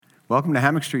Welcome to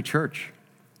Hammock Street Church.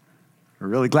 We're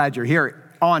really glad you're here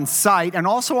on site and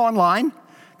also online.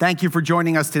 Thank you for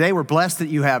joining us today. We're blessed that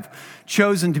you have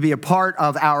chosen to be a part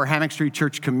of our Hammock Street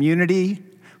Church community.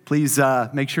 Please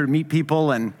make sure to meet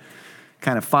people and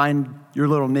kind of find your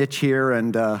little niche here,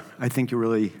 and I think you'll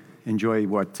really enjoy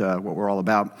what we're all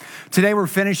about. Today we're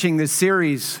finishing this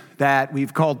series that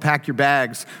we've called Pack Your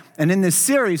Bags. And in this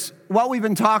series, what we've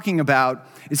been talking about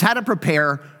is how to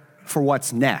prepare for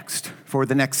what's next, for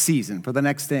the next season, for the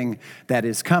next thing that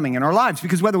is coming in our lives.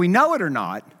 Because whether we know it or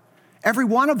not, every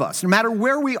one of us, no matter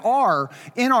where we are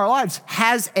in our lives,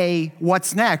 has a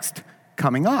what's next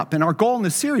coming up. And our goal in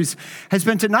this series has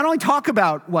been to not only talk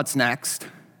about what's next,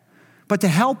 but to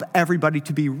help everybody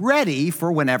to be ready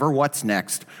for whenever what's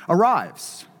next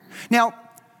arrives. Now,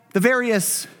 the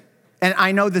various, and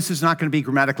I know this is not going to be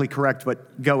grammatically correct,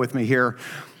 but go with me here.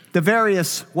 The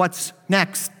various what's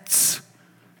nexts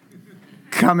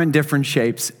come in different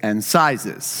shapes and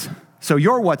sizes. So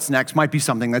your what's next might be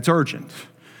something that's urgent.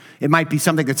 It might be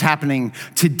something that's happening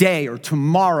today or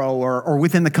tomorrow or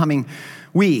within the coming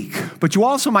week. But you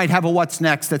also might have a what's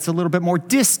next that's a little bit more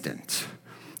distant.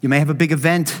 You may have a big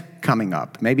event coming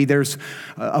up. Maybe there's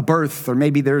a birth, or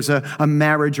maybe there's a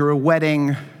marriage or a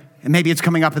wedding, and maybe it's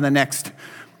coming up in the next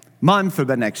month or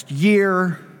the next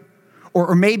year.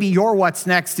 Or maybe your what's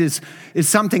next is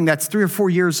something that's 3 or 4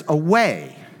 years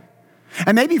away.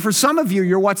 And maybe for some of you,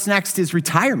 your what's next is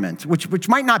retirement, which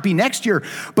might not be next year,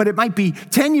 but it might be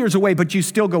 10 years away, but you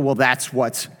still go, well, that's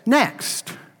what's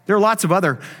next. There are lots of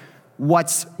other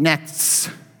what's nexts.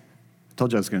 I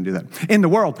told you I was going to do that. In the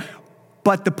world.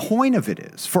 But the point of it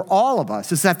is, for all of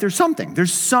us, is that there's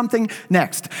something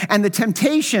next. And the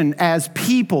temptation as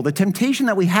people, the temptation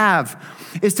that we have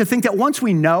is to think that once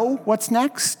we know what's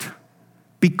next,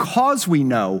 because we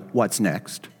know what's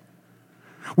next,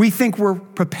 we think we're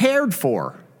prepared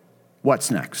for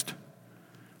what's next.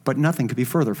 But nothing could be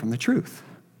further from the truth.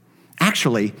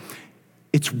 Actually,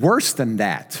 it's worse than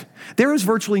that. There is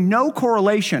virtually no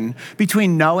correlation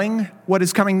between knowing what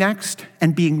is coming next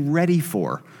and being ready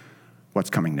for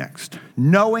what's coming next.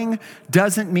 Knowing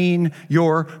doesn't mean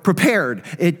you're prepared.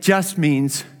 It just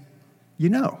means you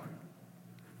know.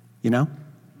 You know?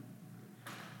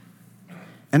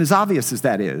 And as obvious as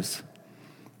that is,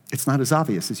 it's not as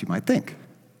obvious as you might think.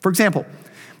 For example,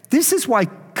 this is why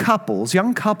couples,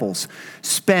 young couples,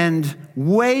 spend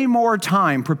way more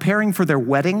time preparing for their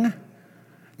wedding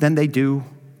than they do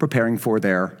preparing for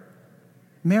their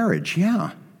marriage.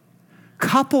 Yeah.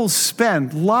 Couples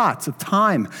spend lots of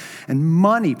time and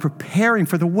money preparing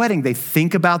for the wedding. They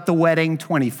think about the wedding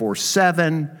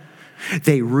 24/7.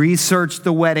 They research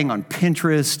the wedding on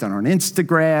Pinterest and on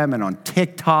Instagram and on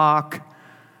TikTok.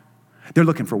 They're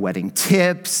looking for wedding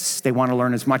tips. They want to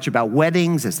learn as much about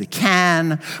weddings as they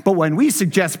can. But when we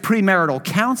suggest premarital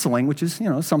counseling, which is,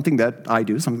 something that I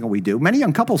do, something that we do, many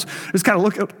young couples just kind of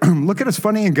look at us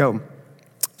funny and go,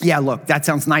 yeah, look, that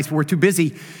sounds nice, but we're too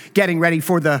busy getting ready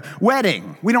for the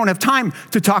wedding. We don't have time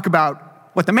to talk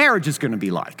about what the marriage is going to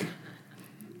be like.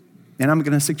 And I'm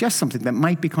going to suggest something that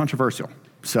might be controversial.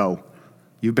 So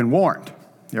you've been warned.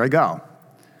 There I go.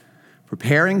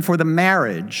 Preparing for the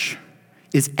marriage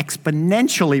is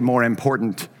exponentially more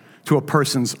important to a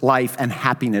person's life and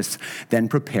happiness than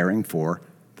preparing for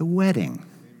the wedding. Amen.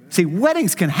 See,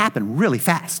 weddings can happen really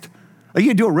fast. You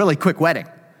can do a really quick wedding.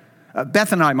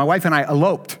 Beth and I, my wife and I,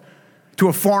 eloped to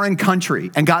a foreign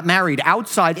country and got married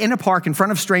outside in a park in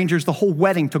front of strangers. The whole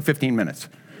wedding took 15 minutes.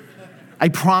 I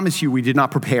promise you we did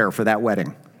not prepare for that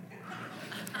wedding.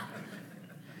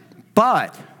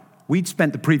 But we'd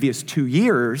spent the previous 2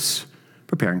 years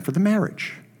preparing for the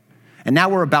marriage. And now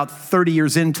we're about 30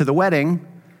 years into the wedding,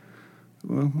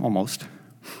 almost,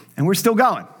 and we're still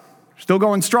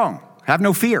going strong. Have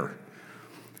no fear.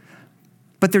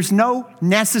 But there's no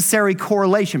necessary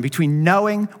correlation between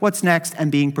knowing what's next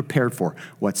and being prepared for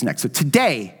what's next. So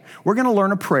today, we're going to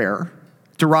learn a prayer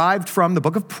derived from the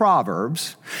book of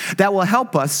Proverbs that will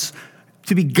help us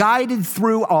to be guided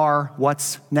through our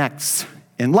what's next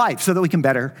in life so that we can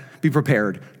better be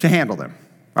prepared to handle them.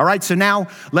 All right, so now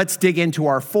let's dig into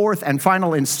our fourth and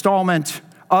final installment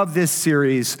of this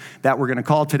series that we're going to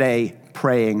call today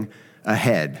Praying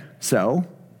Ahead. So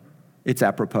it's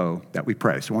apropos that we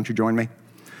pray. So won't you join me?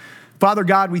 Father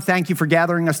God, we thank you for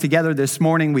gathering us together this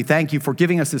morning. We thank you for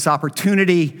giving us this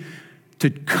opportunity to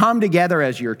come together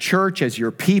as your church, as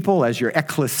your people, as your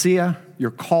ecclesia, your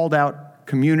called out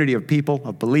community of people,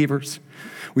 of believers.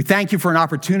 We thank you for an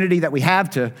opportunity that we have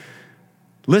to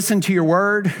listen to your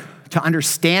word, to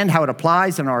understand how it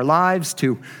applies in our lives,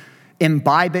 to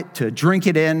imbibe it, to drink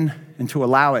it in, and to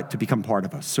allow it to become part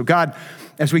of us. So God,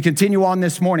 as we continue on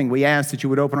this morning, we ask that you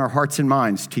would open our hearts and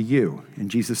minds to you. In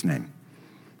Jesus' name,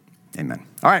 amen.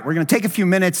 All right, we're going to take a few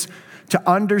minutes to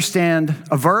understand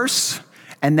a verse,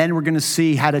 and then we're going to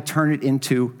see how to turn it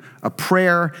into a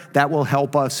prayer that will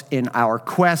help us in our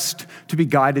quest to be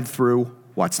guided through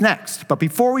what's next. But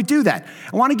before we do that,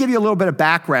 I want to give you a little bit of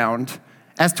background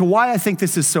as to why I think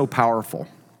this is so powerful.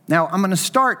 Now, I'm going to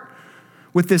start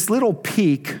with this little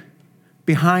peek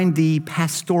behind the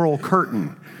pastoral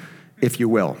curtain, if you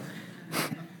will.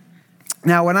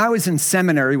 Now, when I was in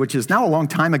seminary, which is now a long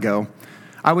time ago,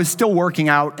 I was still working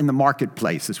out in the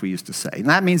marketplace, as we used to say. And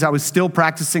that means I was still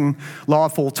practicing law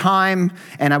full-time,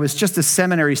 and I was just a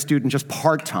seminary student, just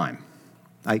part-time.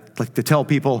 I like to tell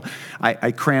people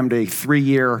I crammed a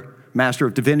 3-year Master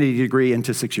of Divinity degree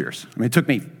into 6 years. I mean, it took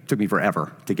me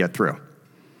forever to get through.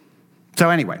 So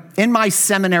anyway, in my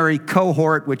seminary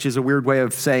cohort, which is a weird way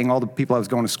of saying all the people I was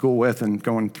going to school with and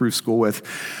going through school with,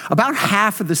 about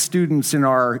half of the students in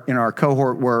our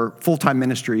cohort were full-time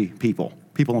ministry people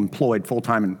employed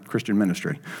full-time in Christian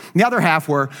ministry. And the other half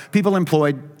were people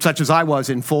employed, such as I was,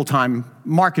 in full-time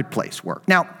marketplace work.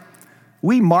 Now,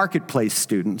 we marketplace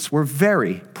students were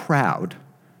very proud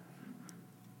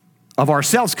of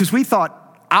ourselves because we thought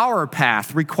our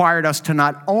path required us to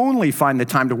not only find the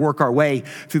time to work our way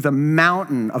through the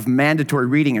mountain of mandatory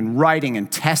reading and writing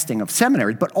and testing of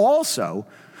seminary, but also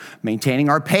maintaining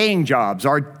our paying jobs,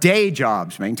 our day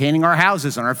jobs, maintaining our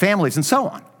houses and our families, and so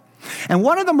on. And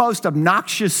one of the most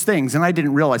obnoxious things, and I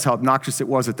didn't realize how obnoxious it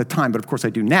was at the time, but of course I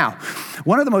do now,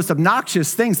 one of the most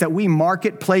obnoxious things that we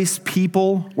marketplace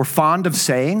people were fond of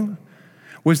saying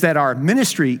was that our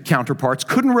ministry counterparts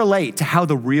couldn't relate to how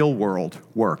the real world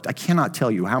worked. I cannot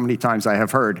tell you how many times I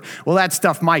have heard, well, that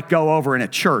stuff might go over in a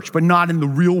church, but not in the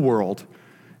real world.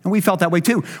 And we felt that way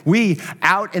too. We,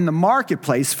 out in the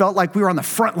marketplace, felt like we were on the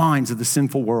front lines of the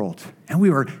sinful world. And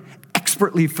we were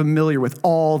expertly familiar with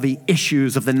all the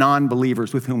issues of the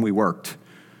non-believers with whom we worked.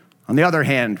 On the other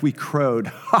hand, we crowed,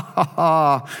 ha, ha,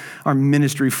 ha, our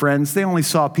ministry friends, they only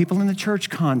saw people in the church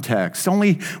context,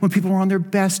 only when people were on their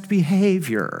best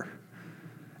behavior.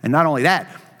 And not only that,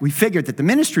 we figured that the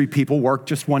ministry people worked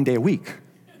just one day a week.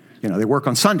 You know, they work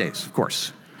on Sundays, of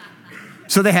course.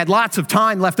 So they had lots of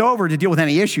time left over to deal with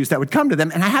any issues that would come to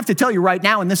them. And I have to tell you right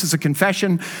now, and this is a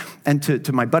confession, and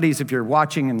to my buddies, if you're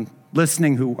watching and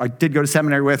listening, who I did go to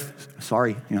seminary with,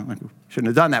 sorry, I shouldn't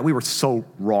have done that. We were so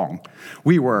wrong.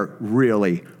 We were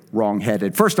really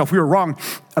wrong-headed. First off, we were wrong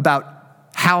about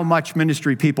how much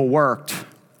ministry people worked.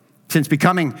 Since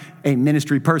becoming a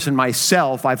ministry person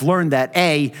myself, I've learned that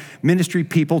A, ministry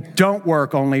people don't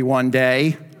work only one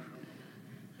day.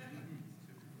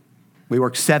 We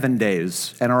work 7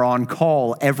 days and are on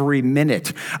call every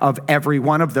minute of every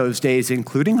one of those days,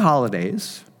 including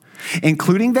holidays,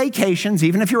 including vacations,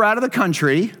 even if you're out of the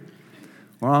country.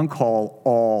 We're on call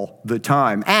all the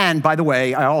time. And by the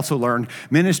way, I also learned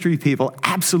ministry people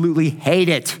absolutely hate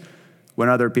it when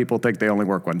other people think they only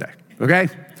work one day, okay?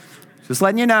 Just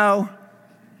letting you know.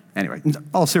 Anyway, in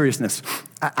all seriousness,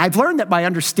 I've learned that my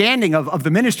understanding of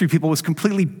the ministry people was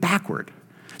completely backward.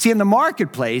 See, in the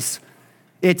marketplace,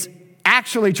 it's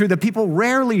actually true that people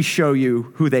rarely show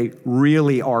you who they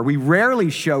really are. We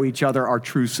rarely show each other our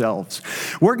true selves.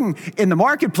 Working in the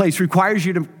marketplace requires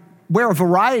you to wear a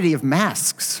variety of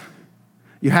masks.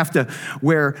 You have to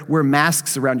wear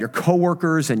masks around your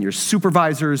coworkers and your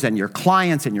supervisors and your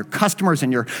clients and your customers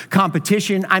and your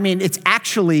competition. I mean, it's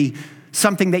actually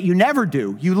something that you never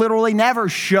do. You literally never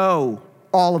show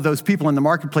all of those people in the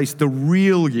marketplace the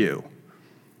real you.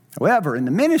 However, in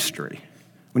the ministry,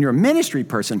 when you're a ministry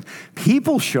person,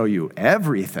 people show you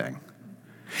everything.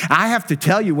 I have to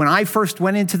tell you, when I first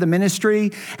went into the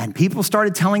ministry and people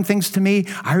started telling things to me,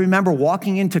 I remember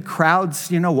walking into crowds,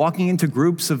 walking into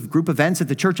group events at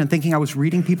the church and thinking I was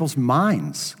reading people's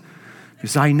minds.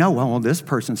 Because I know, well, this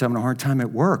person's having a hard time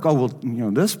at work. Oh,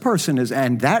 well, this person is,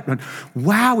 and that,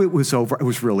 wow, it was over. It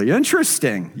was really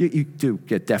interesting. You do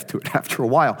get deaf to it after a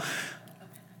while.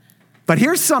 But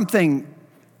here's something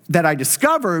that I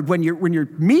discovered when you're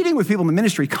meeting with people in the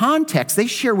ministry context, they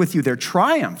share with you their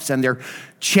triumphs and their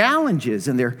challenges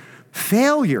and their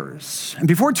failures. And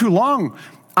before too long,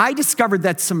 I discovered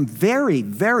that some very,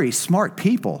 very smart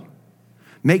people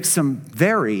make some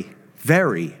very,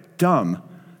 very dumb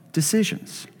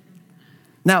decisions.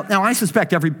 Now I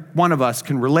suspect every one of us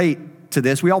can relate to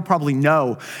this. We all probably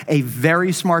know a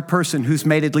very smart person who's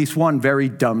made at least one very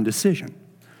dumb decision.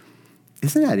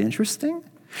 Isn't that interesting?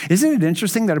 Isn't it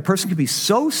interesting that a person can be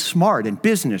so smart in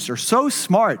business or so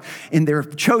smart in their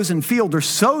chosen field or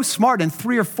so smart in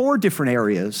 3 or 4 different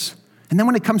areas And then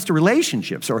when it comes to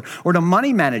relationships or to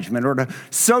money management or to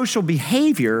social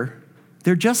behavior,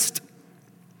 they're just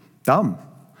dumb.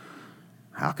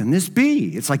 How can this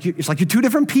be? It's like you're two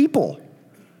different people.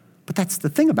 But that's the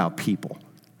thing about people.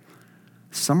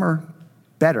 Some are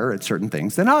better at certain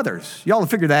things than others. Y'all have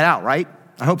figured that out, right?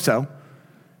 I hope so.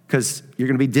 Because you're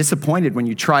going to be disappointed when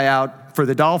you try out for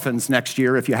the Dolphins next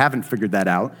year if you haven't figured that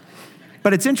out.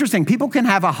 But it's interesting. People can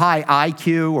have a high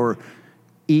IQ or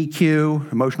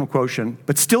EQ, emotional quotient,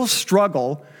 but still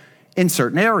struggle in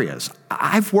certain areas.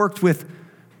 I've worked with,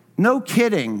 no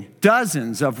kidding,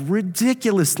 dozens of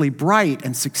ridiculously bright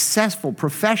and successful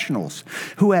professionals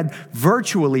who had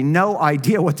virtually no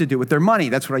idea what to do with their money.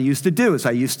 That's what I used to do, is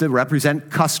I used to represent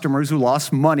customers who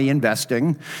lost money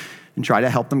investing and try to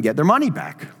help them get their money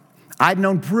back. I've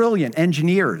known brilliant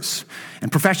engineers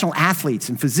and professional athletes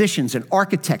and physicians and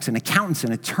architects and accountants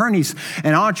and attorneys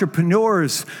and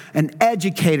entrepreneurs and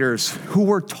educators who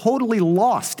were totally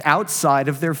lost outside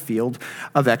of their field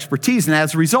of expertise. And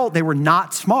as a result, they were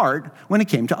not smart when it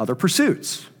came to other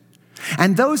pursuits.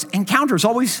 And those encounters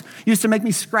always used to make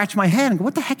me scratch my head and go,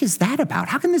 what the heck is that about?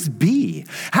 How can this be?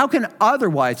 How can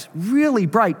otherwise really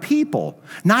bright people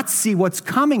not see what's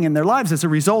coming in their lives as a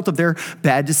result of their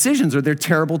bad decisions or their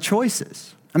terrible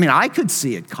choices? I mean, I could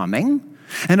see it coming,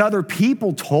 and other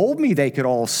people told me they could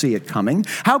all see it coming.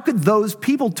 How could those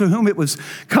people to whom it was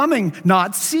coming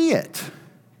not see it?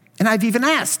 And I've even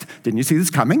asked, didn't you see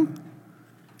this coming?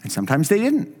 And sometimes they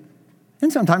didn't.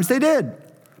 And sometimes they did.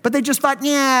 But they just thought,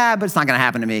 yeah, but it's not going to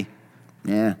happen to me.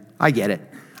 Yeah, I get it.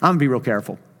 I'm going to be real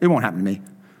careful. It won't happen to me.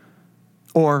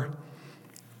 Or,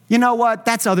 you know what,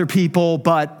 that's other people,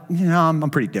 but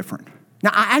I'm pretty different. Now,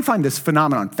 I find this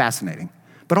phenomenon fascinating,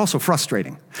 but also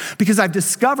frustrating, because I've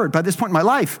discovered by this point in my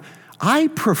life, I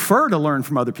prefer to learn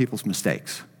from other people's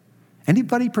mistakes.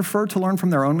 Anybody prefer to learn from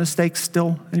their own mistakes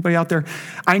still? Anybody out there?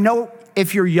 I know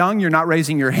if you're young, you're not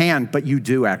raising your hand, but you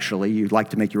do actually. You like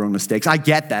to make your own mistakes. I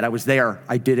get that. I was there.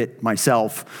 I did it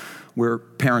myself. We're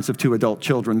parents of 2 adult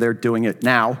children. They're doing it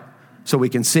now, so we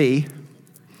can see.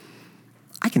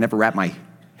 I can never wrap my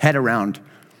head around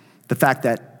the fact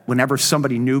that whenever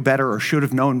somebody knew better or should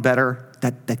have known better,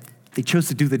 that they chose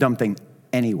to do the dumb thing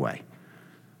anyway.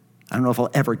 I don't know if I'll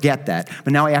ever get that,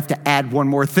 but now I have to add one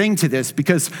more thing to this,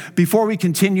 because before we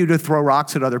continue to throw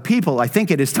rocks at other people, I think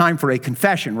it is time for a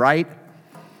confession, right?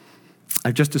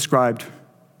 I've just described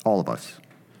all of us,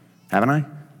 haven't I?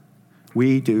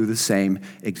 We do the same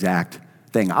exact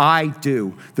thing. I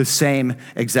do the same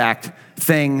exact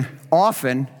thing.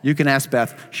 Often, you can ask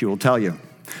Beth, she will tell you.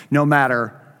 No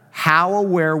matter how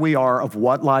aware we are of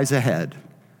what lies ahead,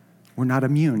 we're not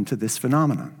immune to this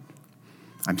phenomenon.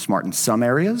 I'm smart in some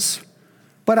areas,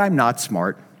 but I'm not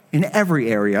smart in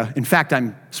every area. In fact,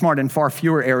 I'm smart in far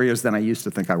fewer areas than I used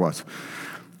to think I was.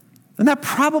 And that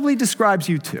probably describes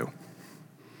you too.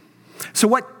 So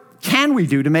what can we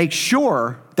do to make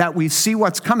sure that we see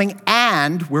what's coming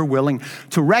and we're willing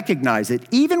to recognize it,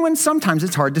 even when sometimes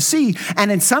it's hard to see,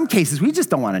 and in some cases we just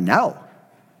don't want to know?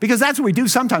 Because that's what we do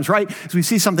sometimes, right? Is we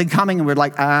see something coming and we're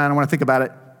like, I don't want to think about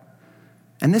it.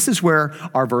 And this is where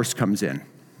our verse comes in.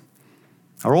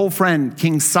 Our old friend,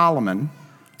 King Solomon,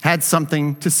 had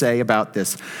something to say about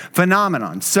this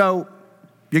phenomenon. So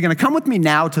you're going to come with me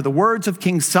now to the words of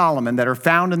King Solomon that are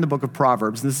found in the book of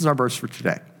Proverbs. This is our verse for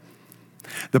today.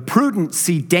 The prudent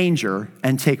see danger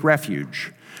and take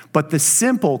refuge, but the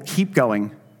simple keep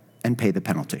going and pay the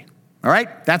penalty. All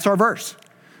right, that's our verse.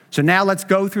 So now let's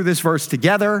go through this verse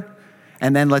together,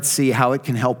 and then let's see how it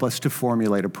can help us to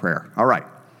formulate a prayer. All right,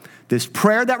 this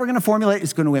prayer that we're going to formulate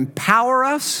is going to empower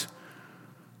us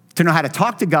to know how to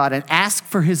talk to God and ask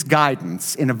for his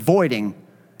guidance in avoiding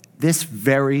this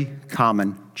very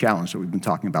common challenge that we've been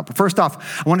talking about. But first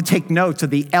off, I want to take notes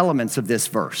of the elements of this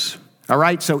verse. All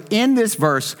right, so in this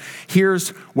verse, here's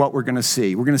what we're going to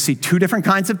see. We're going to see 2 different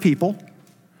kinds of people.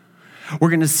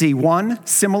 We're going to see one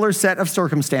similar set of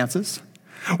circumstances.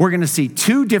 We're going to see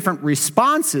 2 different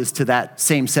responses to that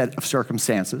same set of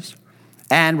circumstances.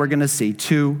 And we're going to see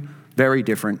 2 very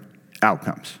different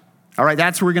outcomes. All right,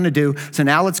 that's what we're going to do. So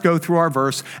now let's go through our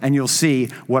verse, and you'll see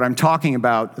what I'm talking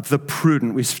about, the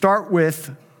prudent. We start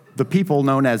with the people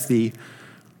known as the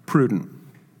prudent.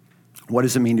 What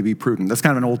does it mean to be prudent? That's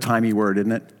kind of an old-timey word,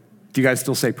 isn't it? Do you guys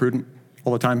still say prudent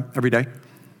all the time, every day?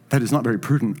 That is not very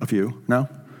prudent of you, no?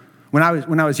 When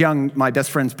I was young, my best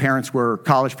friend's parents were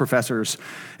college professors,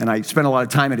 and I spent a lot of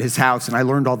time at his house, and I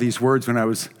learned all these words when I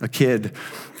was a kid.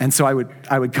 And so I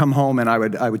would come home, and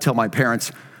I would tell my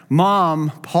parents, Mom,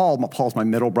 Paul's my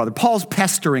middle brother, Paul's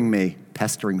pestering me.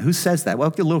 Pestering, who says that? Well,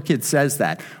 the little kid says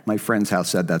that. My friend's house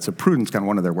said that, so prudent's kind of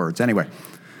one of their words. Anyway,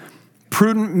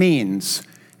 prudent means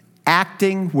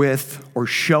acting with or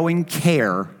showing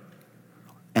care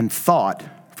and thought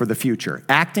for the future.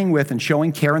 Acting with and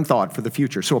showing care and thought for the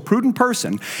future. So a prudent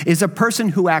person is a person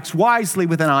who acts wisely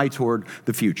with an eye toward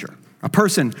the future. A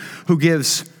person who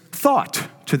gives thought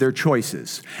to their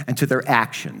choices and to their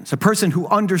actions. A person who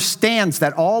understands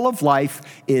that all of life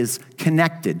is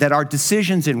connected, that our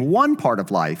decisions in one part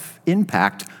of life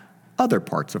impact other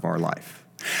parts of our life.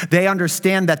 They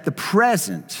understand that the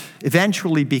present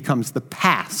eventually becomes the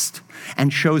past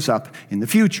and shows up in the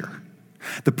future.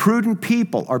 The prudent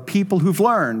people are people who've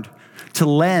learned to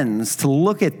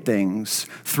look at things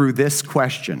through this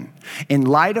question. In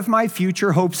light of my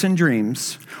future hopes and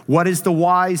dreams, what is the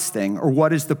wise thing or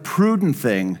what is the prudent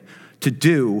thing to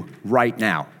do right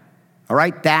now? All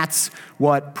right, that's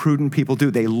what prudent people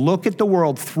do. They look at the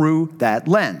world through that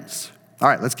lens. All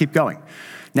right, let's keep going.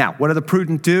 Now, what do the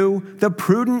prudent do? The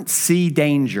prudent see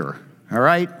danger. All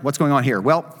right, what's going on here?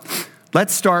 Well,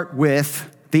 let's start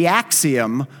with the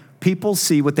axiom, people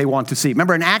see what they want to see.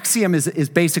 Remember, an axiom is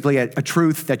basically a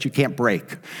truth that you can't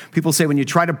break. People say when you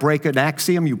try to break an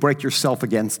axiom, you break yourself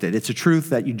against it. It's a truth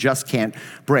that you just can't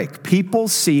break. People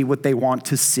see what they want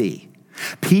to see.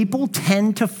 People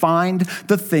tend to find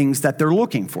the things that they're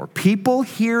looking for. People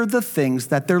hear the things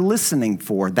that they're listening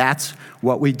for. That's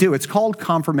what we do. It's called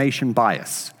confirmation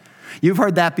bias. You've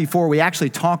heard that before. We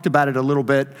actually talked about it a little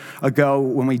bit ago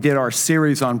when we did our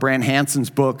series on Brant Hansen's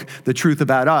book, The Truth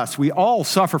About Us. We all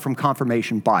suffer from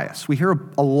confirmation bias. We hear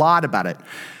a lot about it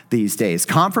these days.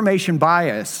 Confirmation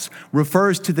bias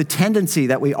refers to the tendency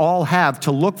that we all have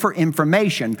to look for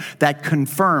information that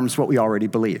confirms what we already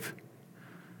believe.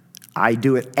 I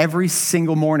do it every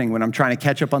single morning when I'm trying to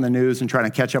catch up on the news and trying to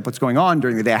catch up what's going on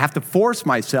during the day. I have to force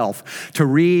myself to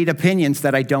read opinions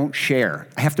that I don't share.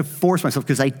 I have to force myself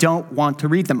because I don't want to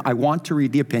read them. I want to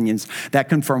read the opinions that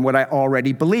confirm what I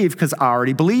already believe because I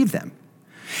already believe them.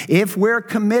 If we're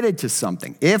committed to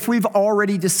something, if we've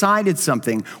already decided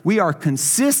something, we are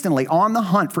consistently on the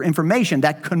hunt for information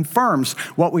that confirms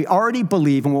what we already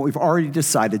believe and what we've already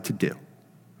decided to do.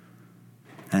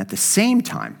 And at the same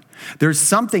time, there's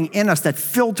something in us that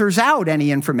filters out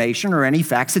any information or any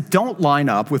facts that don't line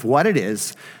up with what it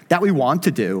is that we want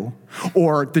to do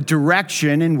or the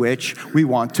direction in which we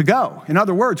want to go. In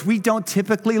other words, we don't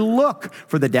typically look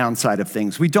for the downside of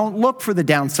things. We don't look for the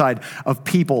downside of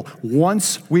people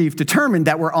once we've determined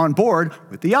that we're on board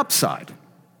with the upside.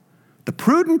 The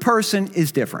prudent person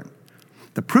is different.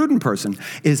 The prudent person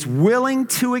is willing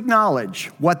to acknowledge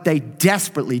what they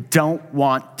desperately don't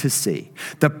want to see.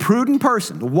 The prudent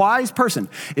person, the wise person,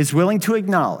 is willing to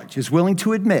acknowledge, is willing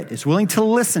to admit, is willing to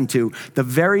listen to the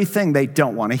very thing they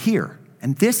don't want to hear.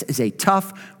 And this is a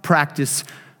tough practice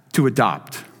to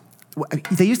adopt.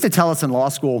 They used to tell us in law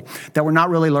school that we're not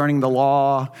really learning the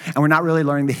law and we're not really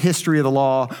learning the history of the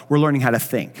law. We're learning how to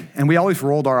think. And we always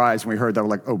rolled our eyes when we heard that. We're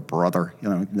like, oh, brother,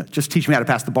 just teach me how to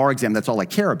pass the bar exam. That's all I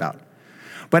care about.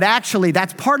 But actually,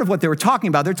 that's part of what they were talking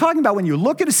about. They're talking about when you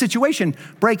look at a situation,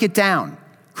 break it down,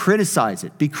 criticize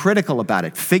it, be critical about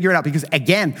it, figure it out. Because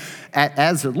again,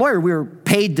 as a lawyer, we were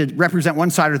paid to represent one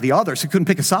side or the other, so you couldn't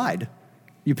pick a side.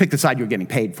 You picked the side you were getting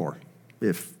paid for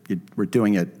if you were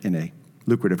doing it in a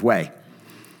lucrative way.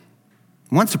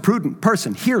 Once a prudent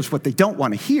person hears what they don't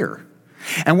want to hear,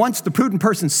 and once the prudent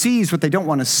person sees what they don't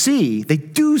want to see, they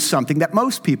do something that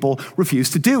most people refuse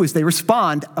to do, is they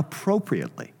respond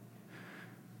appropriately.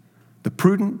 The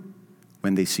prudent,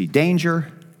 when they see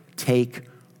danger, take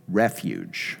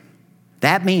refuge.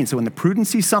 That means that when the prudent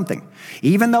sees something,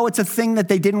 even though it's a thing that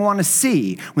they didn't want to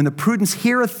see, when the prudents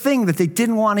hear a thing that they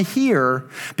didn't want to hear,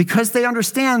 because they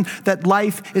understand that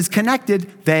life is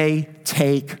connected, they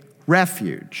take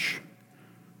refuge.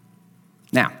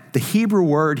 Now, the Hebrew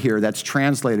word here that's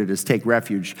translated as take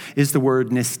refuge is the word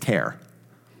nister.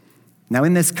 Now,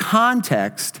 in this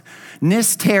context,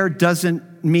 nister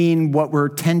doesn't mean what we're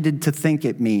tended to think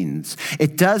it means.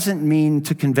 It doesn't mean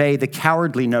to convey the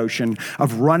cowardly notion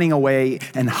of running away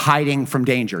and hiding from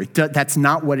danger. That's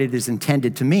not what it is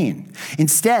intended to mean.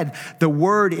 Instead, the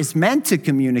word is meant to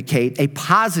communicate a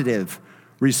positive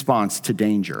response to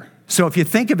danger. So if you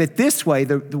think of it this way,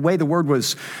 the way the word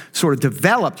was sort of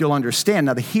developed, you'll understand.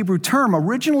 Now, the Hebrew term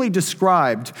originally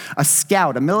described a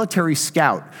scout, a military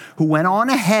scout, who went on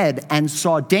ahead and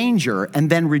saw danger and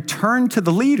then returned to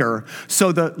the leader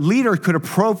so the leader could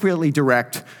appropriately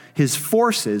direct his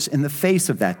forces in the face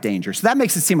of that danger. So that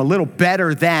makes it seem a little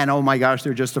better than, oh my gosh,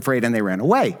 they're just afraid and they ran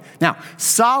away. Now,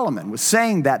 Solomon was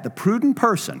saying that the prudent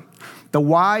person, the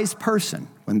wise person,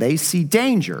 when they see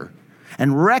danger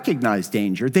and recognize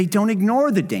danger, they don't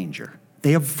ignore the danger.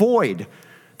 They avoid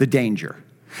the danger.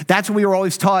 That's what we were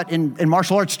always taught in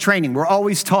martial arts training. We're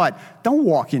always taught, don't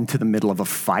walk into the middle of a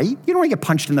fight. You don't want to get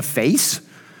punched in the face.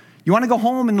 You want to go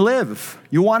home and live.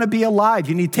 You want to be alive.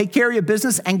 You need to take care of your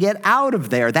business and get out of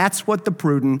there. That's what the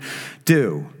prudent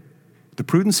do. The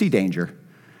prudent see danger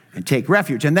and take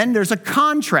refuge. And then there's a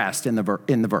contrast in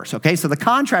the verse, okay? So the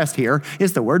contrast here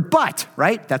is the word but,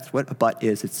 right? That's what a but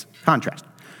is. It's contrast.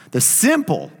 The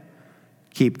simple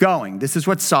keep going. This is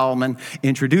what Solomon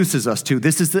introduces us to.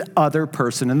 This is the other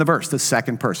person in the verse, the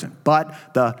second person, but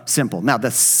the simple. Now,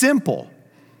 the simple,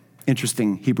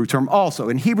 interesting Hebrew term also.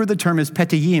 In Hebrew, the term is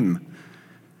petayim.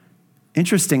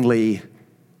 Interestingly,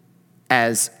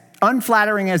 as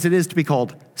unflattering as it is to be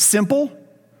called simple,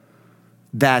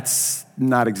 that's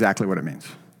not exactly what it means.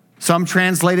 Some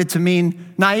translate it to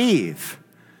mean naive.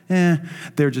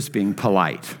 They're just being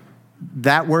polite.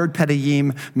 That word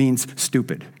petayim means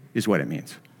stupid, is what it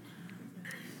means.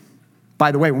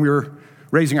 By the way, when we were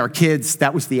raising our kids,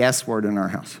 that was the S word in our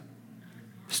house.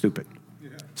 Stupid. Yeah.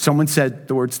 Someone said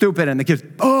the word stupid, and the kids,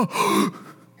 oh,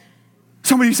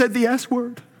 somebody said the S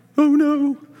word. Oh,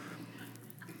 no.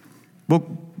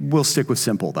 We'll stick with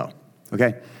simple, though,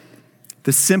 okay?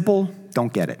 The simple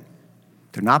don't get it.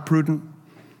 They're not prudent.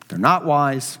 They're not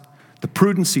wise. The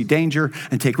prudent see danger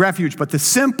and take refuge. But the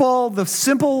simple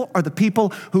are the people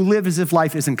who live as if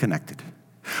life isn't connected,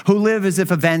 who live as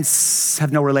if events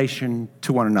have no relation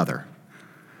to one another.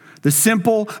 The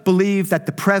simple believe that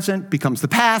the present becomes the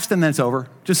past and then it's over,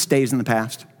 just stays in the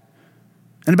past.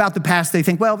 And about the past, they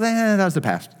think, well, that was the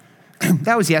past.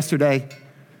 That was yesterday.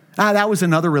 That was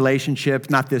another relationship,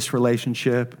 not this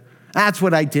relationship. That's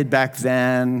what I did back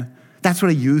then. That's what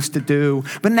I used to do.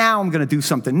 But now I'm going to do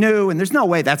something new, and there's no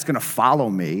way that's going to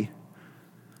follow me.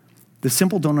 The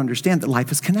simple don't understand that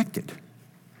life is connected.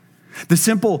 The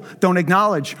simple don't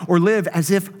acknowledge or live as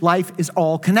if life is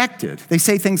all connected. They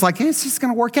say things like, hey, it's just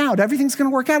going to work out. Everything's going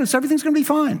to work out. So everything's going to be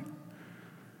fine.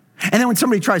 And then when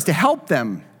somebody tries to help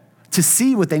them to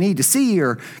see what they need to see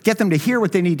or get them to hear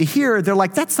what they need to hear, they're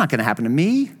like, that's not going to happen to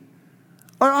me.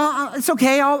 Or it's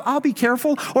okay, I'll be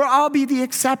careful, or I'll be the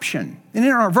exception. And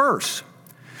in our verse,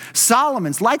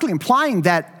 Solomon's likely implying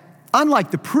that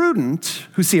unlike the prudent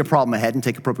who see a problem ahead and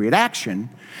take appropriate action,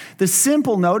 the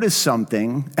simple notice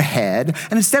something ahead,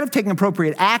 and instead of taking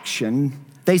appropriate action,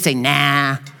 they say,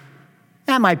 nah,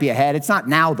 that might be ahead. It's not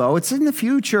now, though. It's in the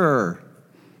future.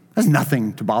 There's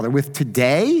nothing to bother with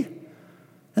today.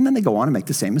 And then they go on and make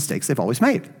the same mistakes they've always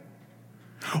made.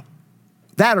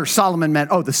 That or Solomon meant,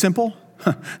 the simple,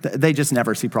 they just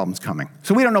never see problems coming.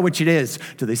 So we don't know which it is.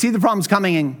 Do they see the problems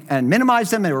coming and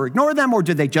minimize them or ignore them, or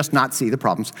do they just not see the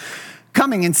problems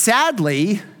coming? And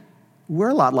sadly, we're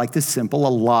a lot like this simple a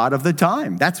lot of the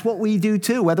time. That's what we do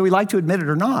too, whether we like to admit it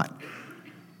or not.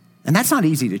 And that's not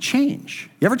easy to change.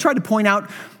 You ever try to point out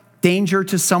danger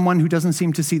to someone who doesn't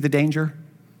seem to see the danger?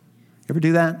 You ever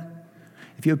do that?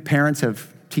 If you have parents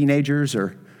have teenagers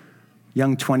or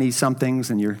young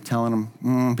 20-somethings and you're telling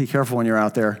them, be careful when you're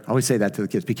out there. I always say that to the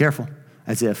kids, be careful,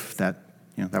 as if that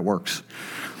works.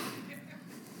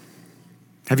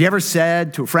 Have you ever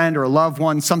said to a friend or a loved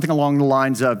one something along the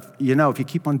lines of, if you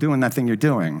keep on doing that thing you're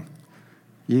doing,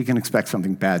 you can expect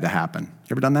something bad to happen?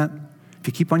 You ever done that? If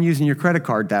you keep on using your credit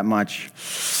card that much,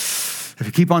 if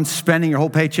you keep on spending your whole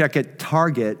paycheck at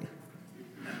Target,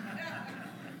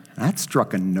 that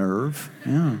struck a nerve,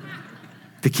 yeah.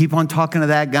 To keep on talking to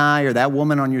that guy or that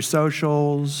woman on your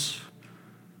socials.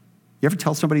 You ever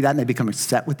tell somebody that and they become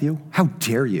upset with you? How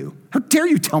dare you? How dare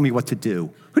you tell me what to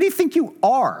do? Who do you think you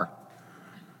are?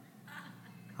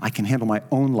 I can handle my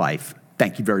own life.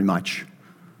 Thank you very much.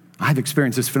 I've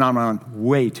experienced this phenomenon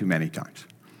way too many times.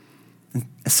 And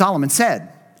as Solomon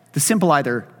said, the simple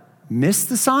either miss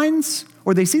the signs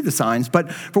or they see the signs,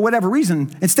 but for whatever reason,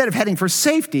 instead of heading for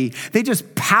safety, they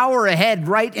just power ahead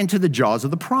right into the jaws of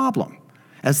the problem.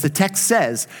 As the text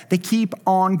says, they keep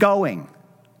on going.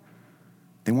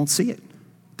 They won't see it.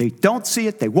 They don't see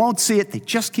it. They won't see it. They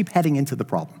just keep heading into the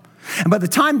problem. And by the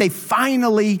time they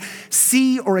finally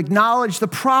see or acknowledge the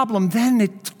problem, then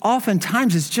it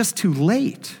oftentimes is just too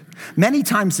late. Many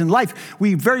times in life,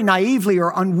 we very naively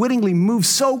or unwittingly move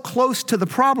so close to the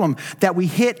problem that we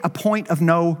hit a point of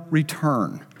no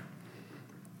return.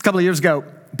 A couple of years ago,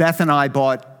 Beth and I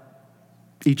bought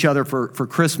each other for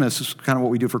Christmas, is kind of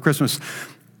what we do for Christmas,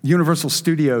 Universal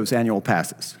Studios annual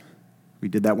passes. We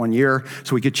did that one year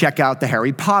so we could check out the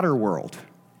Harry Potter world,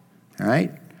 all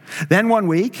right? Then one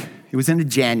week, it was into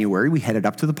January, we headed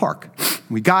up to the park.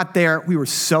 We got there, we were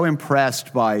so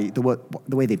impressed by the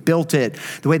way they built it,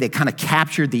 the way they kind of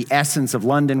captured the essence of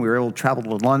London. We were able to travel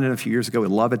to London a few years ago, we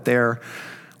love it there.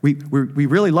 We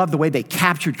really loved the way they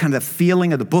captured kind of the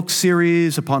feeling of the book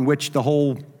series upon which the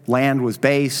whole land was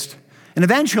based. And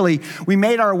eventually, we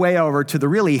made our way over to the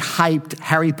really hyped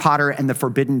Harry Potter and the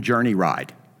Forbidden Journey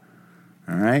ride.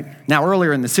 All right? Now,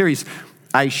 earlier in the series,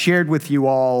 I shared with you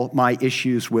all my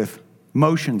issues with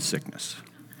motion sickness.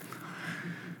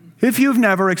 If you've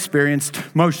never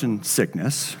experienced motion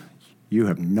sickness, you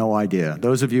have no idea.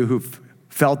 Those of you who've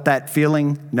felt that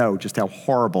feeling know just how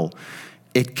horrible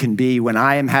it can be. When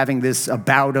I am having this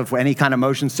bout of any kind of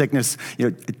motion sickness,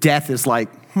 death is like,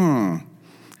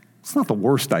 it's not the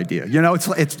worst idea.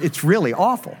 It's really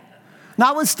awful.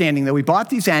 Notwithstanding that we bought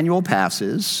these annual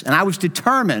passes, and I was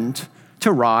determined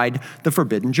to ride the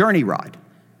Forbidden Journey ride.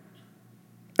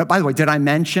 By the way, did I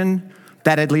mention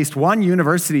that at least one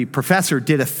university professor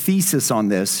did a thesis on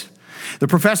this? The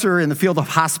professor in the field of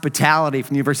hospitality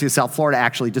from the University of South Florida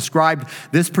actually described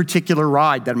this particular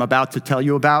ride that I'm about to tell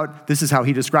you about. This is how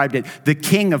he described it: the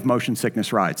king of motion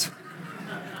sickness rides.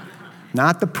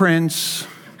 Not the prince,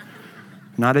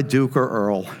 not a duke or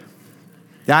earl.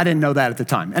 I didn't know that at the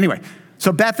time. Anyway,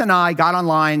 so Beth and I got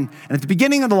online, and at the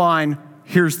beginning of the line,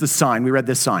 here's the sign. We read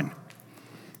this sign.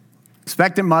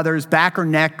 Expectant mothers, back or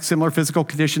neck, similar physical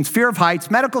conditions, fear of heights,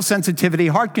 medical sensitivity,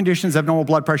 heart conditions, abnormal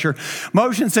blood pressure,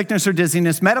 motion sickness or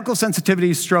dizziness, medical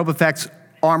sensitivity, strobe effects,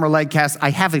 arm or leg cast.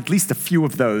 I have at least a few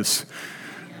of those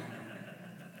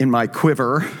in my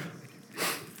quiver.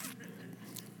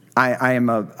 I'm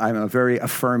a very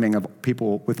affirming of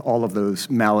people with all of those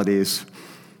maladies.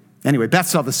 Anyway, Beth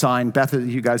saw the sign. Beth,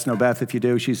 you guys know Beth. If you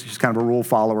do, she's kind of a rule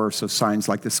follower, so signs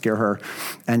like this scare her.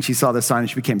 And she saw the sign and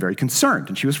she became very concerned.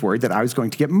 And she was worried that I was going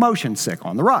to get motion sick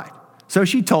on the ride. So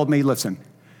she told me, listen,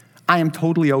 I am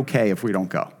totally okay if we don't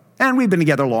go. And we've been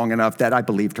together long enough that I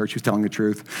believed her. She was telling the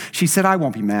truth. She said, I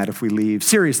won't be mad if we leave.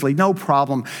 Seriously, no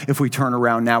problem if we turn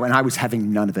around now. And I was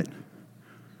having none of it.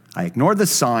 I ignored the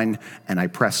sign and I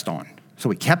pressed on. So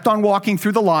we kept on walking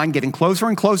through the line, getting closer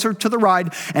and closer to the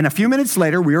ride, and a few minutes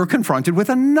later, we were confronted with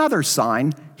another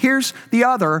sign. Here's the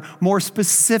other, more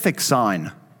specific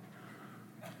sign.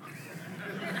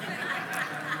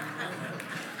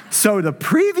 So the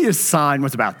previous sign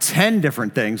was about 10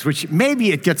 different things, which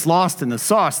maybe it gets lost in the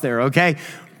sauce there, okay?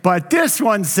 But this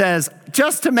one says,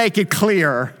 just to make it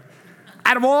clear,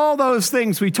 out of all those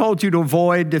things we told you to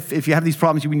avoid, if you have these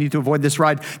problems, you need to avoid this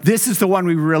ride, this is the one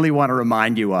we really want to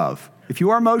remind you of. If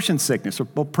you are motion sickness or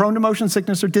prone to motion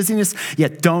sickness or dizziness,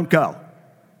 yet don't go.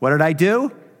 What did I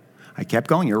do? I kept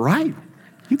going. You're right.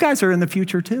 You guys are in the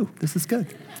future too. This is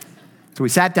good. So we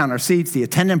sat down in our seats. The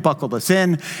attendant buckled us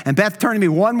in. And Beth turned to me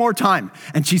one more time.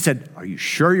 And she said, are you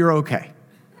sure you're okay?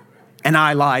 And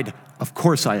I lied. Of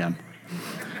course I am.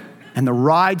 And the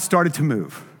ride started to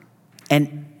move.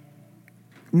 And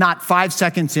not 5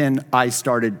 seconds in, I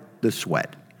started the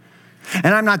sweat.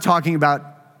 And I'm not talking about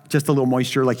just a little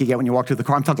moisture like you get when you walk through the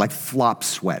car. I'm talking like flop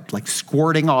sweat, like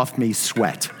squirting off me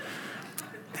sweat.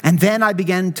 And then I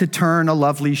began to turn a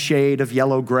lovely shade of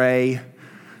yellow-gray, a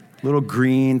little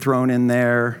green thrown in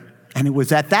there. And it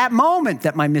was at that moment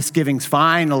that my misgivings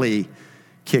finally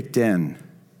kicked in.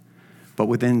 But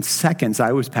within seconds,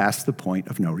 I was past the point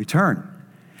of no return.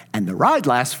 And the ride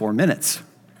lasts 4 minutes.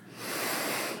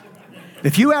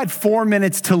 If you had 4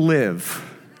 minutes to live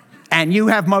and you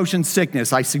have motion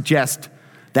sickness, I suggest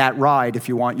that ride if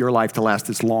you want your life to last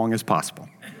as long as possible.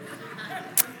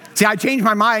 See, I changed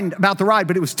my mind about the ride,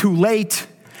 but it was too late.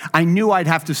 I knew I'd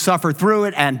have to suffer through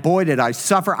it, and boy, did I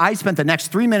suffer. I spent the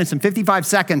next 3 minutes and 55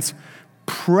 seconds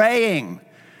praying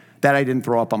that I didn't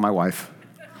throw up on my wife.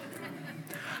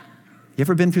 You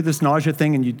ever been through this nausea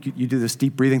thing and you do this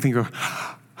deep breathing thing? You go,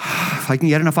 if I can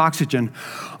get enough oxygen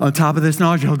on top of this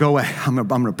nausea, it'll go away. I'm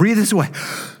gonna breathe this away.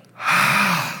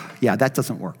 Yeah, that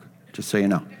doesn't work, just so you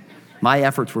know. My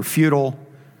efforts were futile.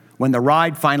 When the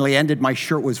ride finally ended, my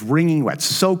shirt was wringing wet,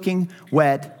 soaking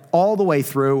wet all the way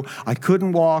through. I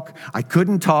couldn't walk. I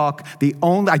couldn't talk.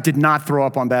 I did not throw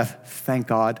up on Beth, thank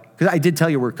God. Because I did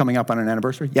tell you we're coming up on an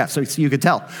anniversary. Yeah, so you could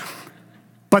tell.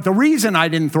 But the reason I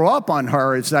didn't throw up on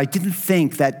her is I didn't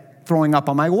think that throwing up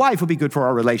on my wife would be good for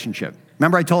our relationship.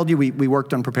 Remember I told you we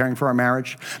worked on preparing for our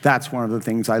marriage? That's one of the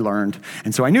things I learned.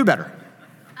 And so I knew better.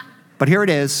 But here it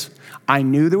is. I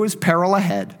knew there was peril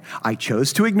ahead. I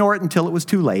chose to ignore it until it was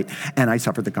too late, and I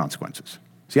suffered the consequences.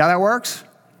 See how that works?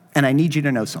 And I need you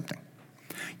to know something.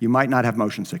 You might not have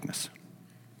motion sickness,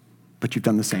 but you've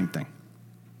done the same thing.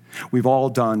 We've all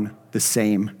done the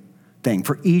same thing.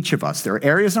 For each of us, there are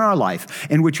areas in our life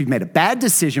in which we've made a bad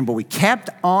decision, but we kept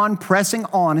on pressing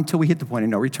on until we hit the point of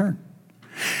no return.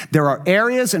 There are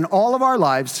areas in all of our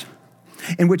lives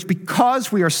in which,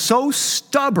 because we are so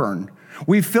stubborn,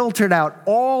 We've filtered out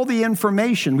all the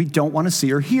information we don't want to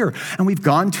see or hear, and we've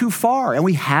gone too far, and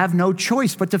we have no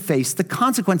choice but to face the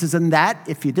consequences. And that,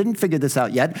 if you didn't figure this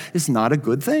out yet, is not a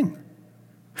good thing.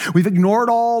 We've ignored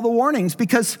all the warnings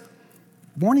because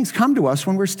warnings come to us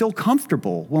when we're still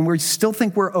comfortable, when we still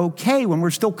think we're okay, when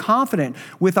we're still confident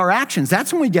with our actions.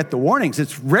 That's when we get the warnings.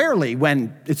 It's rarely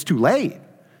when it's too late.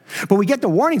 But we get the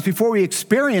warnings before we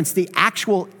experience the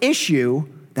actual issue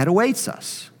that awaits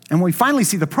us. And when we finally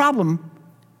see the problem,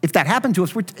 if that happened to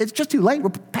us, it's just too late. We're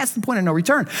past the point of no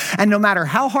return. And no matter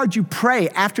how hard you pray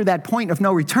after that point of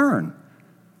no return,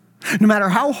 no matter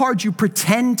how hard you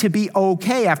pretend to be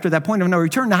okay after that point of no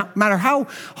return, no matter how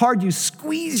hard you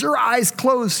squeeze your eyes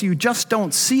closed so you just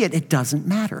don't see it, it doesn't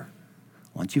matter.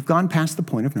 Once you've gone past the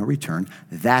point of no return,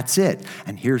 that's it.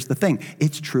 And here's the thing.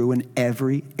 It's true in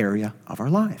every area of our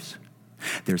lives.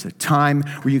 There's a time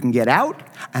where you can get out,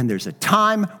 and there's a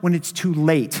time when it's too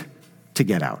late to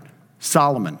get out.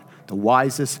 Solomon, the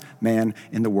wisest man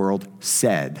in the world,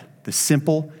 said, the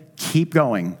simple keep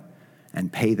going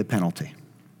and pay the penalty.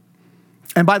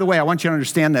 And by the way, I want you to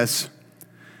understand this.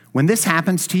 When this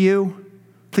happens to you,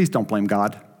 please don't blame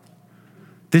God.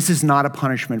 This is not a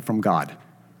punishment from God.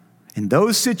 In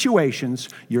those situations,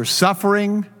 your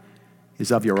suffering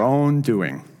is of your own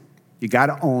doing. You got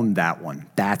to own that one.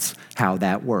 That's how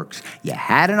that works. You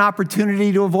had an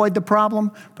opportunity to avoid the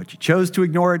problem, but you chose to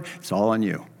ignore it. It's all on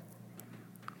you.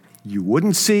 You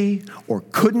wouldn't see or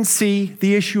couldn't see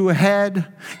the issue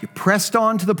ahead. You pressed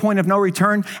on to the point of no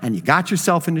return, and you got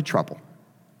yourself into trouble.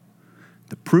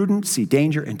 The prudent see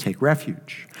danger and take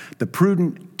refuge. The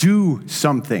prudent do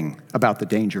something about the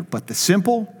danger, but the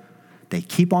simple, they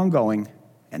keep on going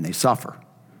and they suffer.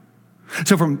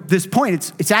 So from this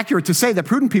point, it's accurate to say that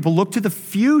prudent people look to the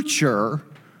future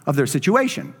of their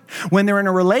situation. When they're in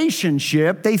a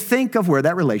relationship, they think of where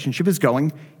that relationship is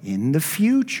going in the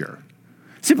future.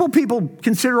 Simple people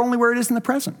consider only where it is in the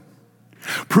present.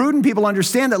 Prudent people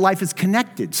understand that life is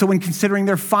connected. So when considering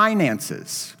their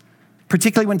finances,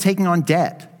 particularly when taking on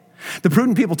debt, the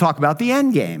prudent people talk about the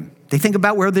end game. They think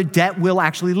about where the debt will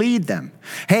actually lead them.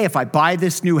 Hey, if I buy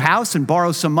this new house and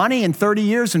borrow some money in 30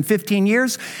 years and 15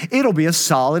 years, it'll be a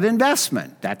solid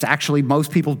investment. That's actually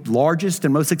most people's largest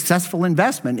and most successful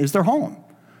investment is their home.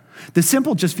 The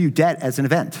simple just view debt as an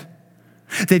event.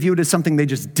 They view it as something they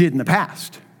just did in the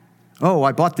past. Oh,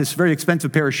 I bought this very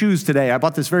expensive pair of shoes today. I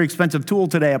bought this very expensive tool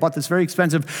today. I bought this very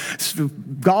expensive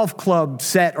golf club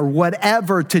set or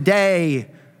whatever today.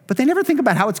 But they never think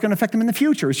about how it's going to affect them in the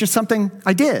future. It's just something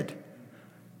I did.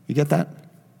 You get that?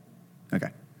 Okay.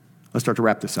 Let's start to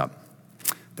wrap this up.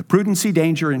 The prudent see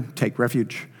danger and take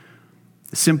refuge.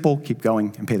 The simple keep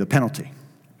going and pay the penalty.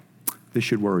 This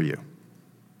should worry you.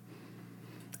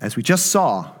 As we just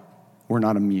saw, we're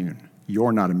not immune.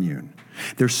 You're not immune.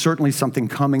 There's certainly something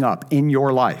coming up in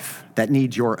your life that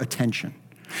needs your attention.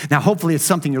 Now, hopefully it's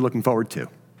something you're looking forward to,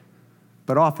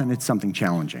 but often it's something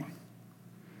challenging.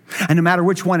 And no matter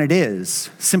which one it is,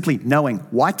 simply knowing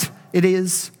what it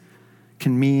is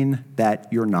can mean that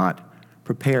you're not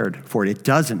prepared for it. It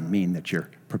doesn't mean that you're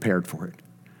prepared for it.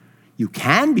 You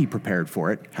can be prepared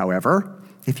for it, however,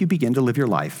 if you begin to live your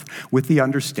life with the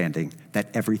understanding that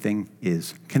everything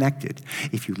is connected.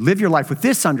 If you live your life with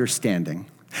this understanding,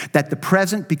 that the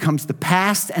present becomes the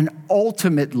past and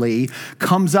ultimately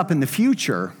comes up in the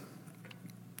future,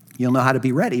 you'll know how to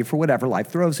be ready for whatever life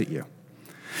throws at you.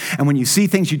 And when you see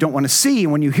things you don't want to see,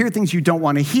 and when you hear things you don't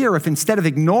want to hear, if instead of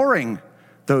ignoring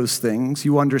those things,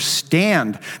 you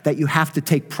understand that you have to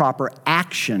take proper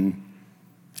action,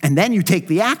 and then you take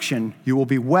the action, you will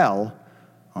be well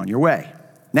on your way.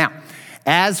 Now,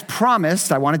 as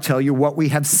promised, I want to tell you what we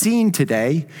have seen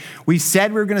today. We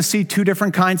said we were going to see two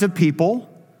different kinds of people,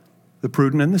 the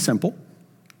prudent and the simple.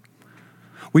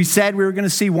 We said we were going to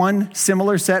see one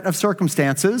similar set of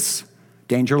circumstances.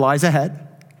 Danger lies ahead.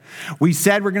 We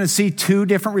said we're going to see two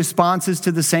different responses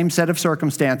to the same set of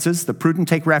circumstances. The prudent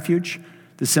take refuge,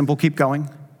 the simple keep going.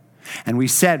 And we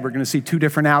said we're going to see two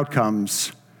different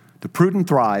outcomes. The prudent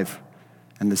thrive,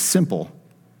 and the simple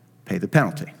pay the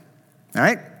penalty. All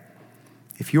right?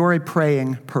 If you're a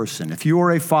praying person, if you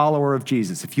are a follower of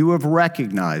Jesus, if you have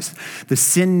recognized the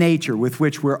sin nature with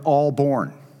which we're all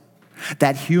born,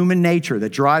 that human nature that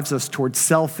drives us towards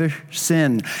selfish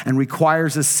sin and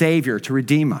requires a Savior to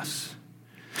redeem us,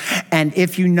 and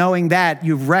if you, knowing that,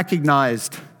 you've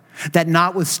recognized that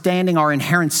notwithstanding our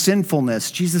inherent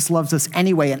sinfulness, Jesus loves us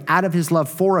anyway, and out of his love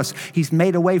for us, he's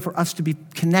made a way for us to be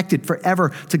connected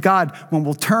forever to God when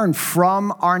we'll turn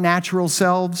from our natural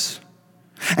selves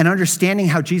And understanding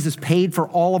how Jesus paid for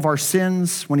all of our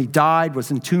sins when he died,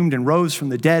 was entombed, and rose from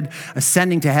the dead,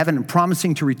 ascending to heaven and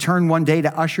promising to return one day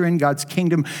to usher in God's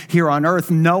kingdom here on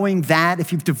earth. Knowing that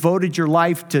if you've devoted your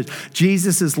life to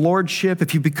Jesus' lordship,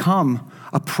 if you become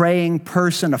a praying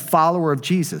person, a follower of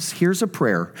Jesus, here's a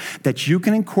prayer that you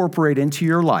can incorporate into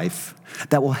your life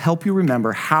that will help you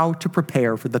remember how to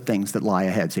prepare for the things that lie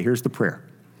ahead. So here's the prayer.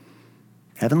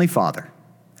 Heavenly Father,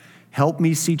 help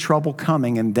me see trouble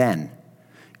coming, and then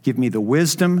give me the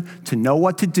wisdom to know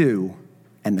what to do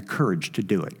and the courage to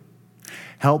do it.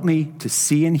 Help me to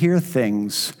see and hear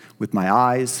things with my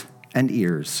eyes and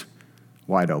ears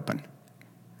wide open.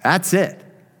 That's it.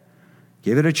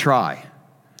 Give it a try.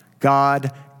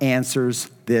 God answers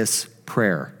this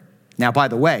prayer. Now, by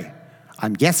the way,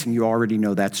 I'm guessing you already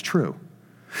know that's true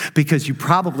because you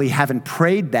probably haven't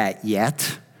prayed that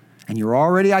yet, and you're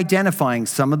already identifying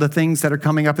some of the things that are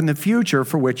coming up in the future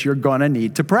for which you're going to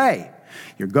need to pray.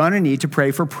 You're going to need to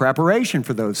pray for preparation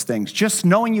for those things. Just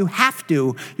knowing you have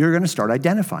to, you're going to start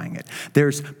identifying it.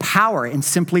 There's power in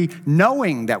simply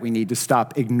knowing that we need to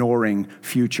stop ignoring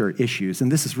future issues.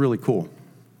 And this is really cool.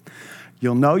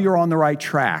 You'll know you're on the right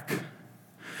track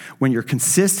when you're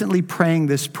consistently praying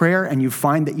this prayer and you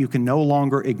find that you can no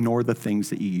longer ignore the things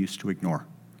that you used to ignore.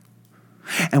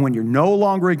 And when you're no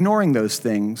longer ignoring those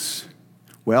things,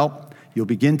 well, you'll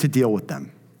begin to deal with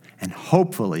them. And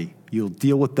hopefully, you'll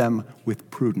deal with them with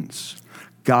prudence.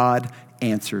 God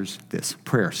answers this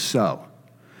prayer. So,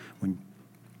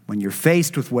 when you're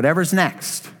faced with whatever's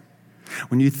next,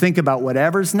 when you think about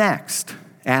whatever's next,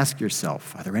 ask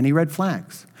yourself, are there any red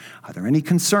flags? Are there any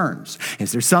concerns?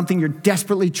 Is there something you're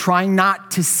desperately trying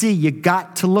not to see? You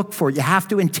got to look for it. You have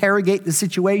to interrogate the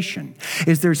situation.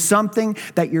 Is there something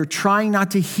that you're trying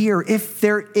not to hear? If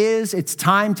there is, it's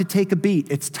time to take a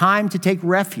beat. It's time to take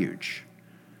refuge.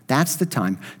 That's the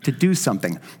time to do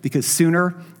something, because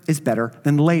sooner is better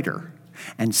than later,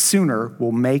 and sooner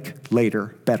will make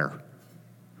later better.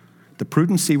 The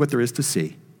prudent see what there is to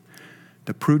see.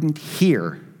 The prudent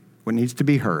hear what needs to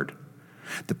be heard.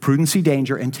 The prudent see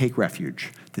danger and take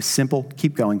refuge. The simple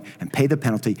keep going and pay the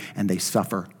penalty, and they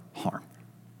suffer harm.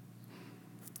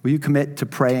 Will you commit to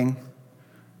praying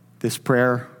this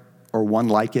prayer or one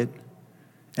like it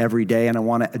every day? And I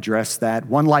want to address that.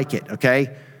 One like it,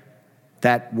 okay?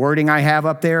 That wording I have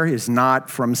up there is not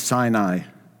from Sinai,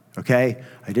 okay?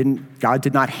 God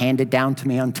did not hand it down to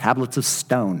me on tablets of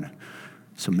stone.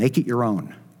 So make it your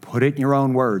own. Put it in your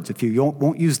own words. If you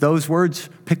won't use those words,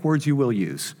 pick words you will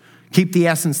use. Keep the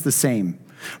essence the same.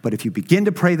 But if you begin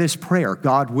to pray this prayer,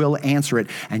 God will answer it,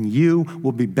 and you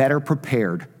will be better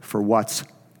prepared for what's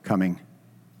coming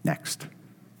next.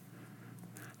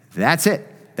 That's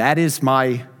it. That is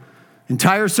my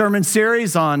entire sermon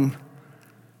series on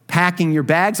packing your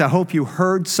bags. I hope you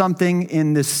heard something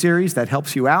in this series that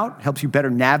helps you out, helps you better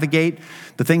navigate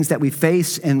the things that we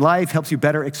face in life, helps you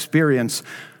better experience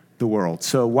the world.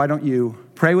 So why don't you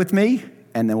pray with me,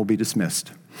 and then we'll be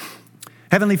dismissed.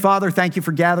 Heavenly Father, thank you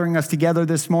for gathering us together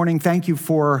this morning. Thank you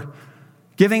for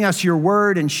giving us your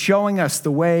word and showing us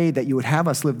the way that you would have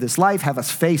us live this life, have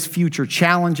us face future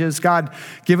challenges. God,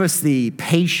 give us the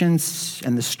patience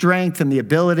and the strength and the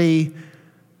ability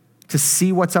to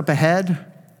see what's up ahead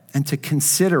and to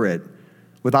consider it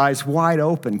with eyes wide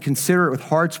open, consider it with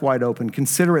hearts wide open,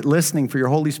 consider it listening for your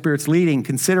Holy Spirit's leading,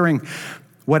 considering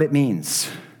what it means,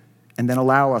 and then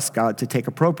allow us, God, to take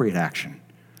appropriate action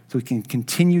so we can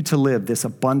continue to live this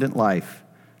abundant life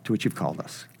to which you've called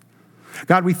us.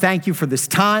 God, we thank you for this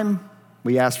time.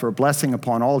 We ask for a blessing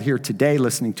upon all here today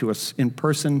listening to us in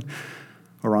person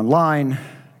or online.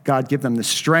 God, give them the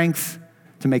strength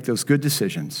to make those good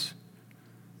decisions,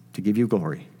 to give you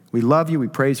glory. We love you. We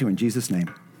praise you in Jesus'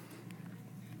 name.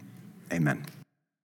 Amen.